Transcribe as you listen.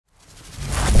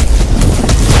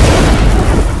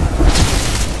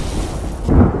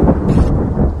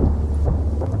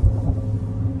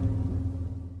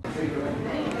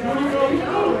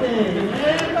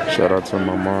to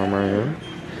my mom right here.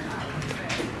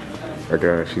 I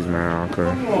guess she's mad, okay.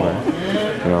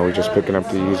 But, you know, we're just picking up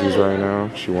the Yeezys right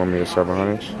now. She won me the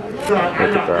 700s. Look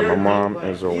at that. My mom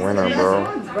is a winner,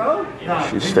 bro.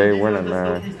 She stay winning,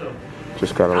 man.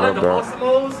 Just gotta love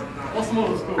that.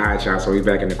 Alright, y'all, so we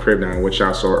back in the crib now. What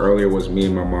y'all saw earlier was me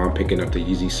and my mom picking up the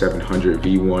Yeezy 700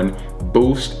 V1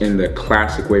 Boost in the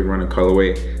classic Wave Runner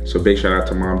colorway. So big shout out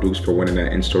to Mom Dukes for winning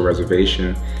that in-store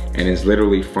reservation. And it's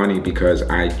literally funny because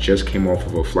I just came off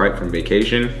of a flight from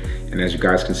vacation. And as you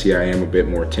guys can see, I am a bit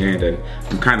more tanned, and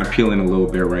I'm kind of peeling a little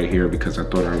bit right here because I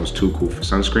thought I was too cool for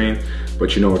sunscreen.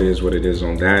 But you know it is what it is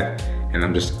on that. And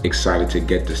I'm just excited to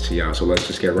get this to y'all. So let's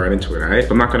just get right into it, all right?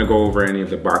 I'm not gonna go over any of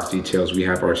the box details. We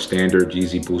have our standard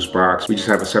Yeezy Boost box. We just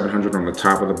have a 700 on the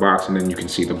top of the box, and then you can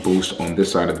see the Boost on this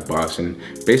side of the box. And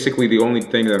basically the only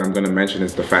thing that I'm gonna mention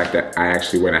is the fact that I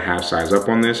actually went a half size up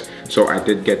on this. So I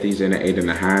did get these in an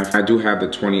 8.5. I do have the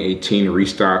 2018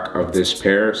 restock of this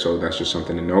pair, so that's just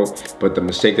something to note. But the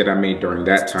mistake that I made during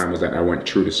that time was that I went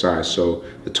true to size. So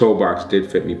the toe box did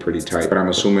fit me pretty tight, but I'm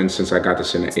assuming since I got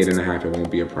this in an 8.5, it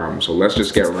won't be a problem. So let's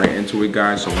just get right into it,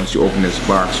 guys. So once you open this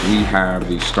box, we have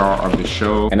the star of the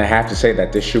show. And I have to say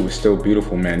that this shoe is still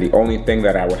beautiful, man. The only thing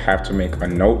that I would have to make a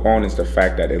note on is the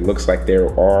fact that it looks like there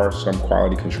are some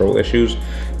quality control issues.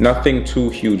 Nothing too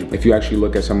huge. If you actually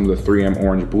look at some of the 3M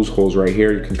orange boost holes right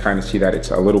here, you can kind of see that it's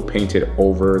a little painted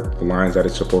over the lines that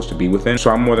it's supposed to be within.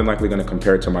 So I'm more than likely gonna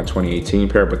compare it to my 2018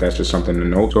 pair, but that's just something to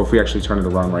note. So if we actually turn it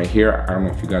around right here, I don't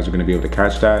know if you guys are gonna be able to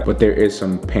catch that, but there is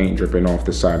some paint dripping off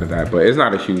the side of that, but it's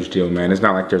not a huge deal, man. It's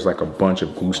not like there's like a bunch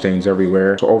of glue stains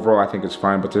everywhere. So overall, I think it's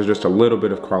fine, but there's just a little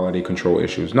bit of quality control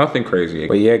issues. Nothing crazy.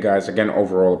 But yeah, guys, again,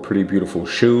 overall, a pretty beautiful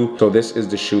shoe. So this is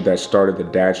the shoe that started the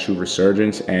dad shoe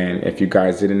resurgence. And if you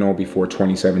guys didn't know, before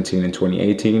 2017 and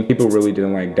 2018, people really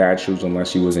didn't like dad shoes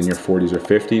unless you was in your 40s or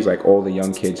 50s. Like all the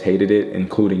young kids hated it,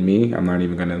 including me. I'm not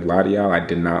even gonna lie to y'all. I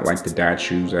did not like the dad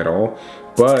shoes at all.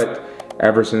 But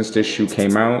ever since this shoe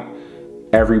came out,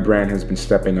 every brand has been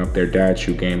stepping up their dad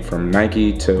shoe game, from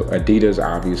Nike to Adidas,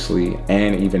 obviously,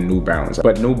 and even New Balance.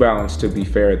 But New Balance, to be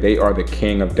fair, they are the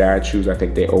king of dad shoes. I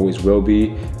think they always will be.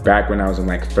 Back when I was in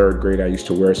like 3rd grade, I used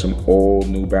to wear some old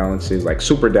New Balances, like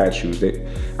super dad shoes.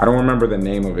 I don't remember the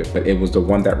name of it, but it was the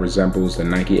one that resembles the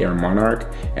Nike Air Monarch.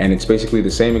 And it's basically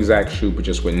the same exact shoe, but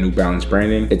just with New Balance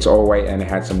branding. It's all white and it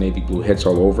had some navy blue hits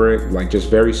all over it, like just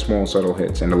very small, subtle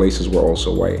hits. And the laces were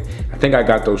also white. I think I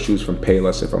got those shoes from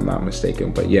Payless, if I'm not mistaken.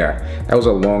 But yeah, that was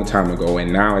a long time ago,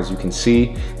 and now as you can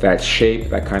see, that shape,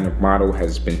 that kind of model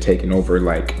has been taken over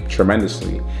like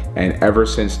tremendously. And ever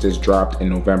since this dropped in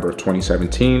November of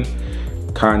 2017,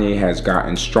 Kanye has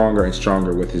gotten stronger and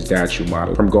stronger with his dad shoe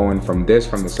model. From going from the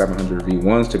 700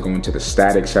 V1s to going to the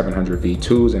static 700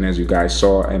 V2s. And as you guys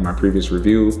saw in my previous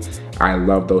review, I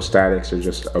love those statics. They're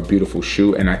just a beautiful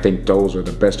shoe. And I think those are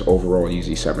the best overall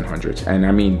Yeezy 700s. And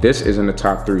I mean, this is in the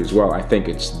top 3 as well. I think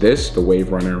it's this, the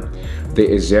Wave Runner, the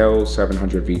Resell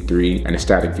 700 V3, and the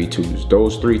static V2s.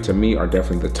 Those 3 to me are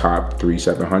definitely the top 3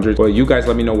 700s. Well, you guys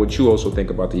let me know what you also think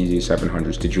about the Yeezy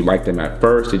 700s. Did you like them at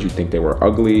first? Did you think they were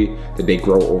ugly? Did they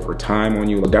grow over time on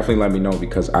you? Well, definitely let me know,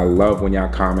 because I love when y'all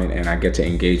comment and I get to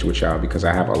engage with y'all, because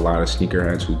I have a lot of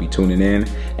sneakerheads who be tuning in,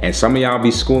 and some of y'all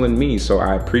be schooling me, so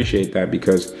I appreciate that,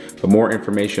 because the more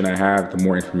information I have, the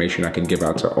more information I can give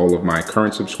out to all of my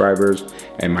current subscribers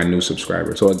and my new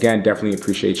subscribers. So again, definitely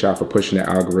appreciate y'all for pushing the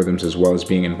algorithms as well as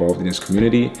being involved in this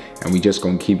community, and we just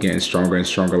gonna keep getting stronger and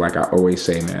stronger, like I always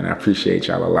say, man. I appreciate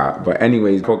y'all a lot. But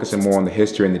anyways, focusing more on the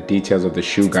history and the details of the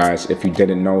shoe, guys. If you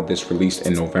didn't know, this released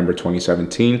in November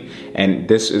 2017, and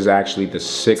this is actually the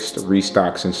 6th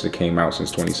restock since it came out,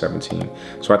 since 2017.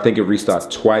 So I think it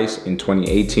restocked twice in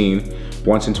 2018,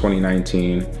 once in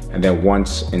 2019, and then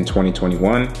once in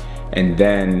 2021, and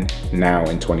then now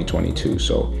in 2022.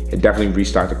 So it definitely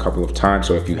restocked a couple of times.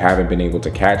 So if you haven't been able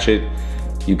to catch it,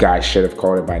 you guys should have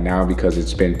caught it by now, because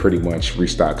it's been pretty much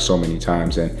restocked so many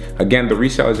times. And again, the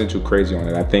resale isn't too crazy on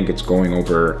it. I think it's going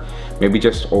over, maybe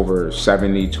just over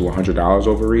 $70 to $100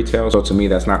 over retail. So to me,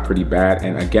 that's not pretty bad.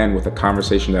 And again, with a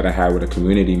conversation that I had with a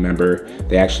community member,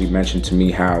 they actually mentioned to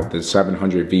me how the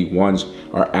 700 V1s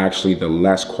are actually the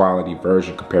less quality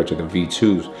version compared to the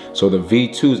V2s. So the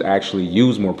V2s actually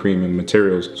use more premium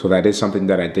materials. So that is something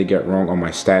that I did get wrong on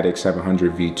my static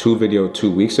 700 V2 video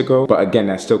 2 weeks ago. But again,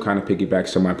 that still kind of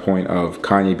piggybacks to my point of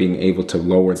Kanye being able to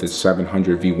lower the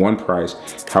 700 V1 price.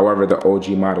 However, the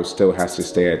OG model still has to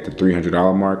stay at the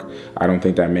 $300 mark. I don't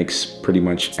think that makes pretty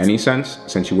much any sense,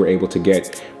 since you were able to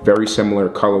get very similar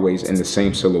colorways in the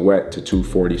same silhouette to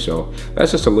 240. So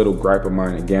that's just a little gripe of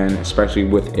mine again, especially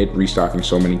with it restocking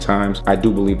so many times. I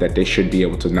do believe that they should be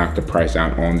able to knock the price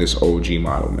down on this OG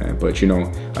model, man. But you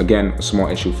know, again, a small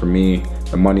issue for me.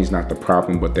 The money's not the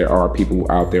problem, but there are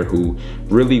people out there who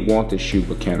really want this shoe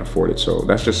but can't afford it. So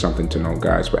that's just something to know,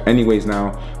 guys. But anyways,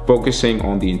 now focusing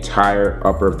on the entire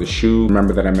upper of the shoe.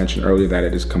 Remember that I mentioned earlier that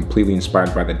it is completely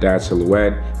inspired by the dad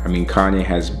silhouette. I mean, Kanye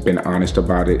has been honest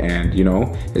about it, and you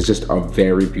know, it's just a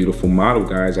very beautiful model,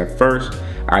 guys. At first,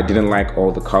 I didn't like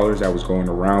all the colors that was going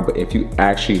around, but if you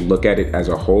actually look at it as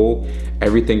a whole,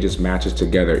 everything just matches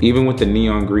together. Even with the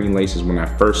neon green laces, when I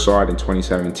first saw it in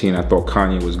 2017, I thought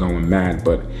Kanye was going mad,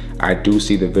 but I do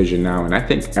see the vision now, and I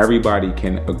think everybody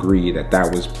can agree that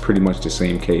that was pretty much the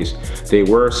same case. There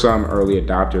were some early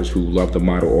adopters who loved the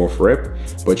model off rip,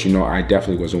 but you know, I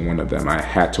definitely wasn't one of them. I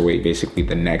had to wait basically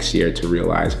the next year to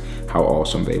realize how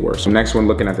awesome they were. So next one,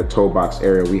 looking at the toe box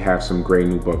area, we have some gray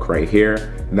nubuck right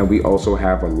here, and then we also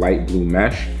have a light blue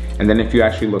mesh. And then if you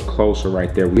actually look closer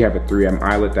right there, we have a 3M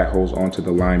eyelet that holds onto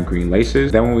the lime green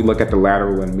laces. Then when we look at the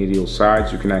lateral and medial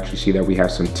sides, you can actually see that we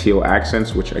have some teal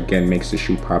accents, which again makes the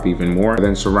shoe pop even more. And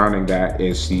then surrounding that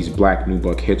is these black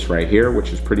nubuck hits right here,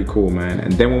 which is pretty cool, man.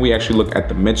 And then when we actually look at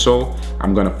the midsole,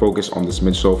 I'm gonna focus on this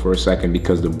midsole for a second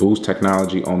because the boost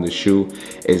technology on the shoe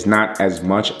is not as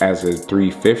much as the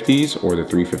 350s or the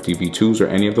 350 V2s or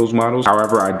any of those models.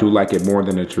 However, I do like it more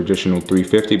than the traditional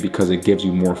 350 because it gives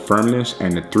you more firmness,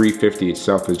 and the 350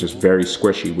 itself is just very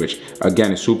squishy, which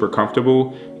again is super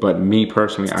comfortable. But me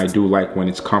personally, I do like when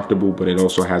it's comfortable, but it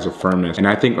also has a firmness. And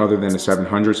I think other than the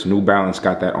 700s, New Balance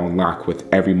got that on lock with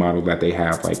every model that they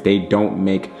have. Like, they don't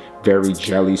make very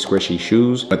jelly squishy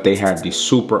shoes, but they have these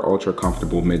super ultra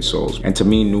comfortable midsoles. And to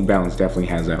me, New Balance definitely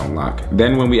has that on lock.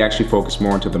 Then when we actually focus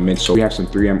more into the midsole, we have some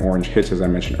 3M orange hits, as I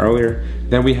mentioned earlier.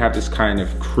 Then we have this kind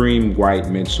of cream white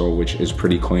midsole, which is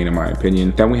pretty clean in my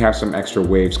opinion. Then we have some extra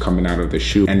waves coming out of the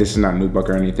shoe. And this is not nubuck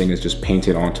or anything, it's just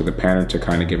painted onto the pattern to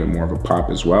kind of give it more of a pop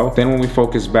as well. Then when we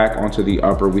focus back onto the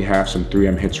upper, we have some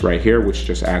 3M hits right here, which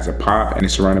just adds a pop, and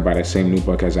it's surrounded by that same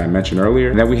nubuck as I mentioned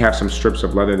earlier. And then we have some strips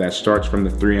of leather that starts from the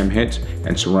 3M hit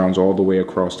and surrounds all the way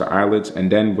across the eyelets. And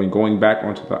then when going back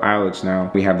onto the eyelets now,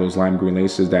 we have those lime green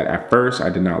laces that at first I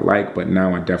did not like, but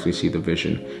now I definitely see the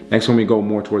vision. Next, when we go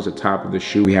more towards the top of the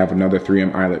shoe, we have another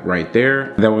 3M eyelet right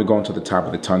there. And then when we go into the top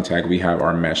of the tongue tag, we have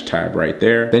our mesh tab right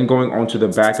there. Then going onto the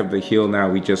back of the heel now,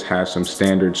 we just have some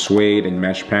standard suede and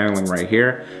mesh paneling right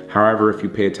here. However, if you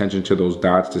pay attention to those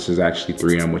dots, this is actually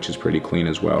 3M, which is pretty clean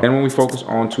as well. And when we focus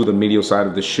onto the medial side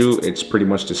of the shoe, it's pretty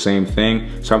much the same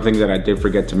thing. Something that I did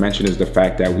forget to mention is the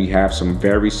fact that we have some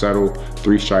very subtle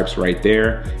 3 stripes right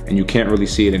there, and you can't really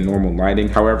see it in normal lighting.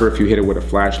 However, if you hit it with a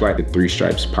flashlight, the 3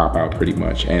 stripes pop out pretty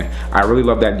much. And I really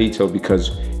love that detail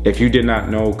because if you did not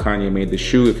know Kanye made the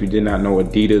shoe, if you did not know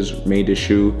Adidas made the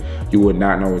shoe, you would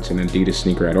not know it's an Adidas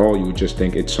sneaker at all. You would just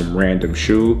think it's some random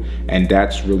shoe. And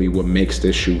that's really what makes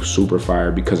this shoe super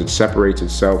fire, because it separates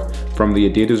itself from the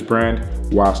Adidas brand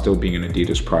while still being an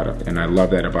Adidas product. And I love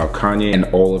that about Kanye and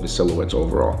all of his silhouettes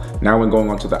overall. Now when going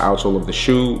on to the outsole of the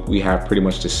shoe, we have pretty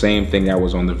much the same thing that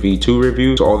was on the V2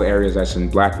 review. So all the areas that's in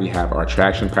black, we have our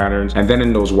traction patterns. And then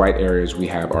in those white areas, we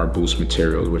have our boost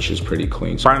materials, which is pretty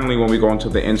clean. Finally, when we go into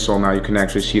the insole now, you can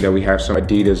actually see that we have some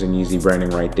Adidas and Yeezy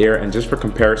branding right there. And just for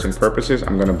comparison purposes,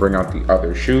 I'm gonna bring out the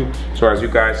other shoe. So as you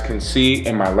guys can see,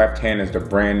 in my left hand is the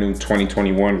brand new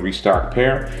 2021 restocked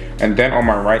pair. And then on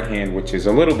my right hand, which is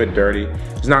a little bit dirty,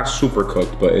 it's not super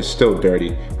cooked, but it's still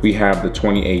dirty, we have the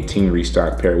 2018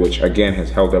 restock pair, which again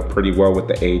has held up pretty well with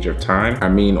the age of time. I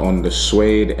mean, on the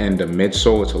suede and the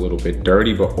midsole, it's a little bit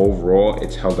dirty, but overall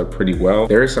it's held up pretty well.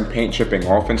 There is some paint chipping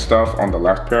off and stuff on the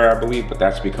left pair, I believe, but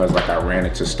that's because like I ran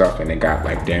into stuff and it got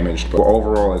like damaged. But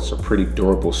overall, it's a pretty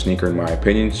durable sneaker in my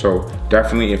opinion. So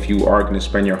definitely, if you are gonna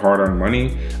spend your hard-earned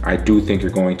money, I do think you're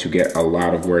going to get a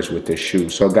lot of wears with this shoe.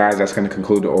 So guys, that's gonna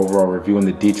conclude the overall review and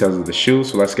the details of the shoe.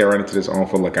 So let's get right into this on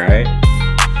for a look, all right?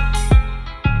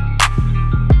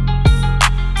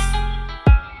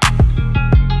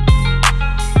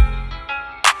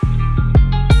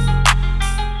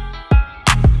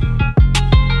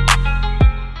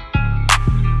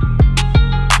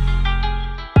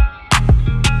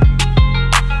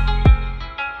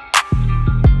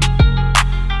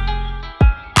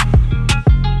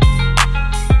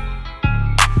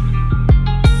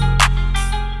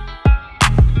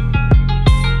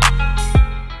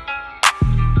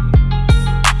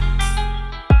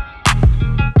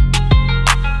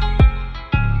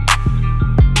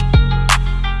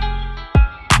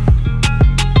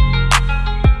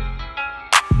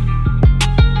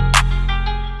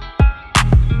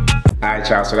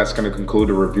 y'all, so that's gonna conclude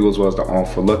the review as well as the on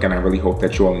foot look, and I really hope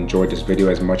that you all enjoyed this video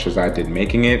as much as I did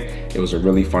making it. It was a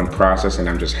really fun process, and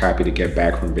I'm just happy to get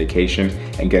back from vacation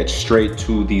and get straight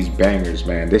to these bangers,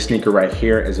 man. This sneaker right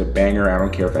here is a banger. I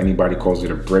don't care if anybody calls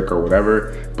it a brick or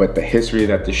whatever, but the history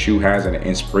that the shoe has and the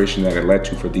inspiration that it led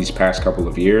to for these past couple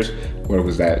of years, what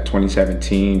was that,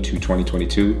 2017 to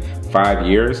 2022, 5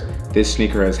 years, this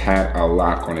sneaker has had a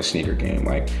lock on the sneaker game.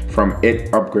 Like, from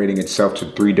it upgrading itself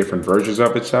to 3 different versions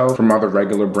of itself, from other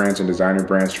regular brands and designer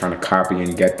brands trying to copy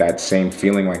and get that same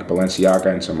feeling like Balenciaga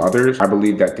and some others. I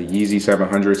believe that the Yeezy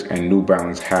 700s and New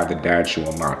Balance have the dad shoe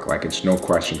unlock. Like, it's no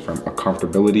question from a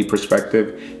comfortability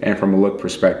perspective and from a look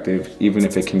perspective, even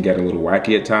if it can get a little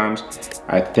wacky at times,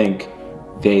 I think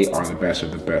they are the best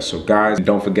of the best. So guys,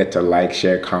 don't forget to like,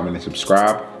 share, comment, and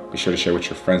subscribe. Be sure to share with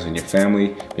your friends and your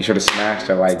family. Be sure to smash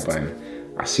that like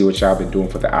button. I see what y'all been doing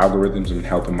for the algorithms and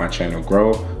helping my channel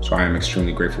grow. So I am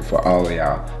extremely grateful for all of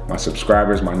y'all. My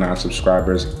subscribers, my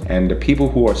non-subscribers, and the people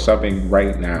who are subbing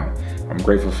right now. I'm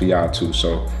grateful for y'all too.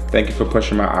 So thank you for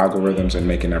pushing my algorithms and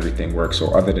making everything work.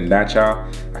 So other than that, y'all,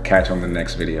 I'll catch you on the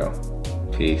next video.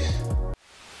 Peace.